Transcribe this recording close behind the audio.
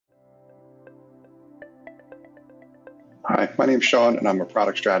Hi, my name's Sean and I'm a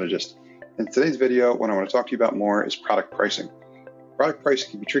product strategist. In today's video, what I want to talk to you about more is product pricing. Product pricing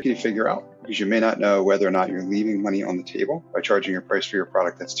can be tricky to figure out because you may not know whether or not you're leaving money on the table by charging a price for your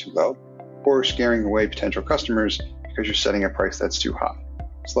product that's too low, or scaring away potential customers because you're setting a price that's too high.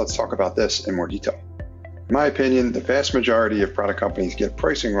 So let's talk about this in more detail. In my opinion, the vast majority of product companies get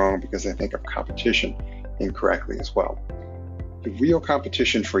pricing wrong because they think of competition incorrectly as well. The real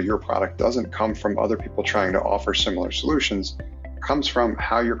competition for your product doesn't come from other people trying to offer similar solutions. It comes from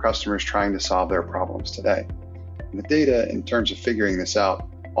how your customer is trying to solve their problems today. And the data in terms of figuring this out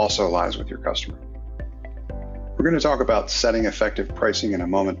also lies with your customer. We're going to talk about setting effective pricing in a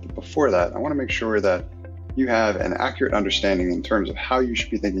moment, but before that, I want to make sure that you have an accurate understanding in terms of how you should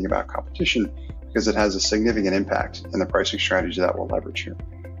be thinking about competition, because it has a significant impact in the pricing strategy that we'll leverage here.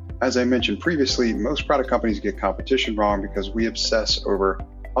 As I mentioned previously, most product companies get competition wrong because we obsess over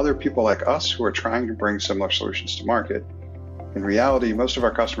other people like us who are trying to bring similar solutions to market. In reality, most of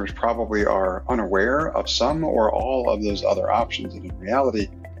our customers probably are unaware of some or all of those other options. And in reality,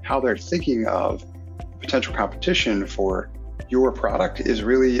 how they're thinking of potential competition for your product is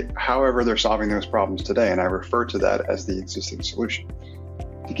really however they're solving those problems today. And I refer to that as the existing solution.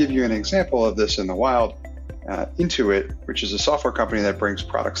 To give you an example of this in the wild, Intuit, which is a software company that brings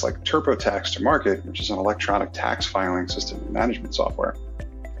products like TurboTax to market, which is an electronic tax filing system and management software,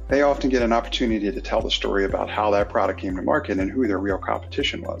 they often get an opportunity to tell the story about how that product came to market and who their real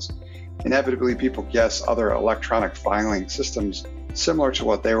competition was. Inevitably, people guess other electronic filing systems similar to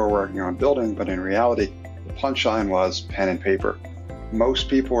what they were working on building, but in reality, the punchline was pen and paper. Most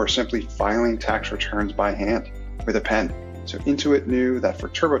people were simply filing tax returns by hand with a pen. So Intuit knew that for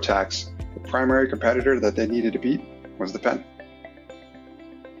TurboTax, the primary competitor that they needed to beat was the pen.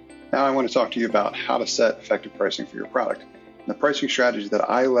 Now I want to talk to you about how to set effective pricing for your product. And the pricing strategy that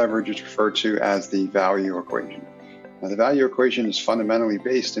I leverage is referred to as the value equation. Now, the value equation is fundamentally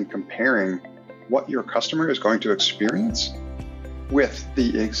based in comparing what your customer is going to experience with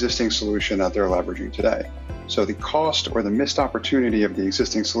the existing solution that they're leveraging today. So the cost or the missed opportunity of the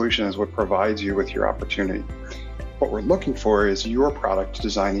existing solution is what provides you with your opportunity. What we're looking for is your product to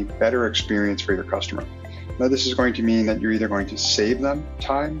design a better experience for your customer. Now, this is going to mean that you're either going to save them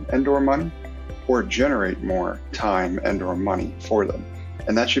time and/or money, or generate more time and/or money for them.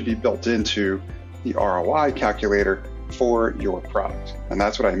 And that should be built into the ROI calculator for your product. And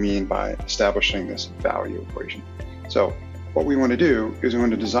that's what I mean by establishing this value equation. So what we want to do is we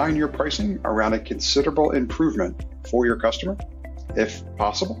want to design your pricing around a considerable improvement for your customer, if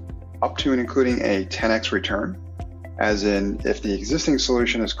possible, up to and including a 10x return. As in, if the existing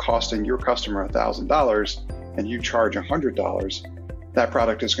solution is costing your customer $1,000 and you charge $100, that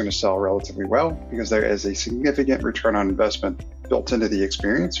product is going to sell relatively well because there is a significant return on investment built into the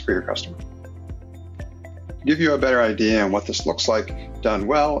experience for your customer. To give you a better idea on what this looks like done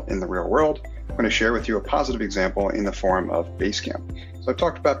well in the real world, I'm going to share with you a positive example in the form of Basecamp. So I've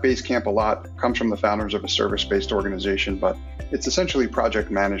talked about Basecamp a lot. It comes from the founders of a service-based organization, but it's essentially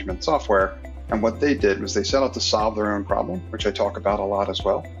project management software. And what they did was they set out to solve their own problem, which I talk about a lot as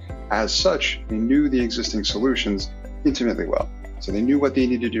well. As such, they knew the existing solutions intimately well. So they knew what they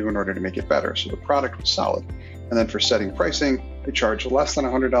needed to do in order to make it better. So the product was solid. And then for setting pricing, they charged less than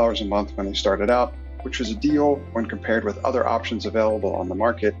 $100 a month when they started out, which was a deal when compared with other options available on the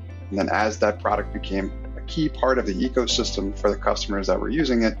market. And then as that product became a key part of the ecosystem for the customers that were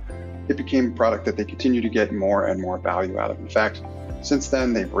using it, it became a product that they continue to get more and more value out of. In fact, since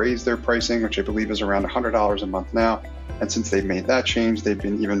then, they've raised their pricing, which I believe is around $100 a month now. And since they've made that change, they've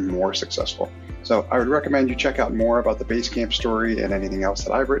been even more successful. So I would recommend you check out more about the Basecamp story and anything else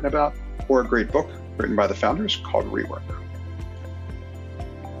that I've written about, or a great book written by the founders called Rework.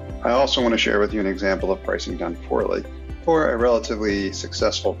 I also want to share with you an example of pricing done poorly for a relatively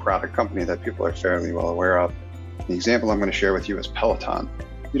successful product company that people are fairly well aware of. The example I'm going to share with you is Peloton.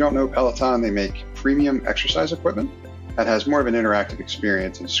 If you don't know Peloton, they make premium exercise equipment that has more of an interactive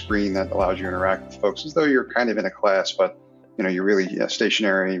experience and screen that allows you to interact with folks as though you're kind of in a class, but you're really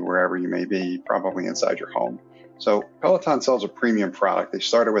stationary wherever you may be, probably inside your home. So Peloton sells a premium product. They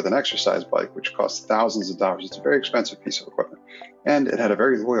started with an exercise bike, which costs thousands of dollars. It's a very expensive piece of equipment, and it had a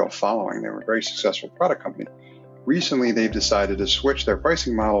very loyal following. They were a very successful product company. Recently, they've decided to switch their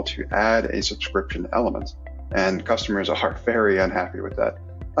pricing model to add a subscription element, and customers are very unhappy with that.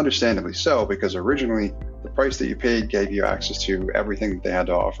 Understandably so, because originally the price that you paid gave you access to everything that they had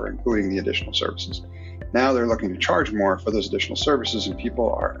to offer, including the additional services. Now they're looking to charge more for those additional services, and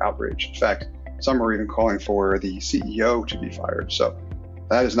people are outraged. In fact, some are even calling for the CEO to be fired. So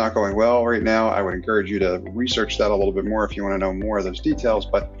that is not going well right now. I would encourage you to research that a little bit more if you want to know more of those details.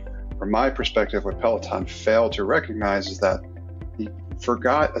 But from my perspective, what Peloton failed to recognize is that he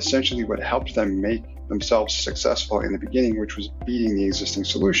forgot essentially what helped them make themselves successful in the beginning, which was beating the existing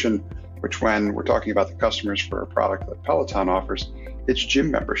solution, which when we're talking about the customers for a product that Peloton offers, it's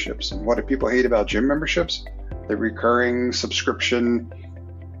gym memberships. And what do people hate about gym memberships? The recurring subscription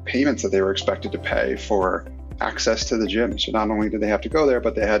payments that they were expected to pay for access to the gym. So not only did they have to go there,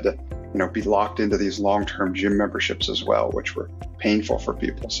 but they had to, be locked into these long-term gym memberships as well, which were painful for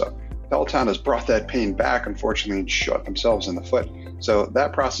people. So Peloton has brought that pain back, unfortunately, and shot themselves in the foot. So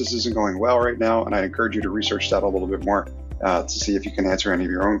that process isn't going well right now, and I encourage you to research that a little bit more to see if you can answer any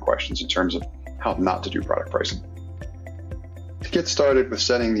of your own questions in terms of how not to do product pricing. To get started with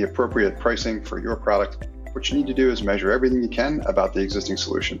setting the appropriate pricing for your product, what you need to do is measure everything you can about the existing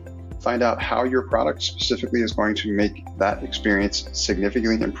solution. Find out how your product specifically is going to make that experience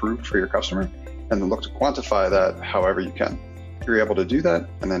significantly improved for your customer, and then look to quantify that however you can. If you're able to do that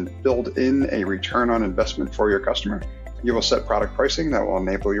and then build in a return on investment for your customer, you will set product pricing that will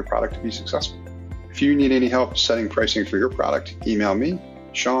enable your product to be successful. If you need any help setting pricing for your product, email me,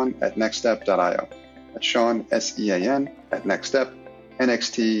 Sean@nxtstep.io. That's Sean, S-E-A-N, at NxtStep,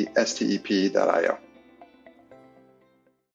 NxtStep.io.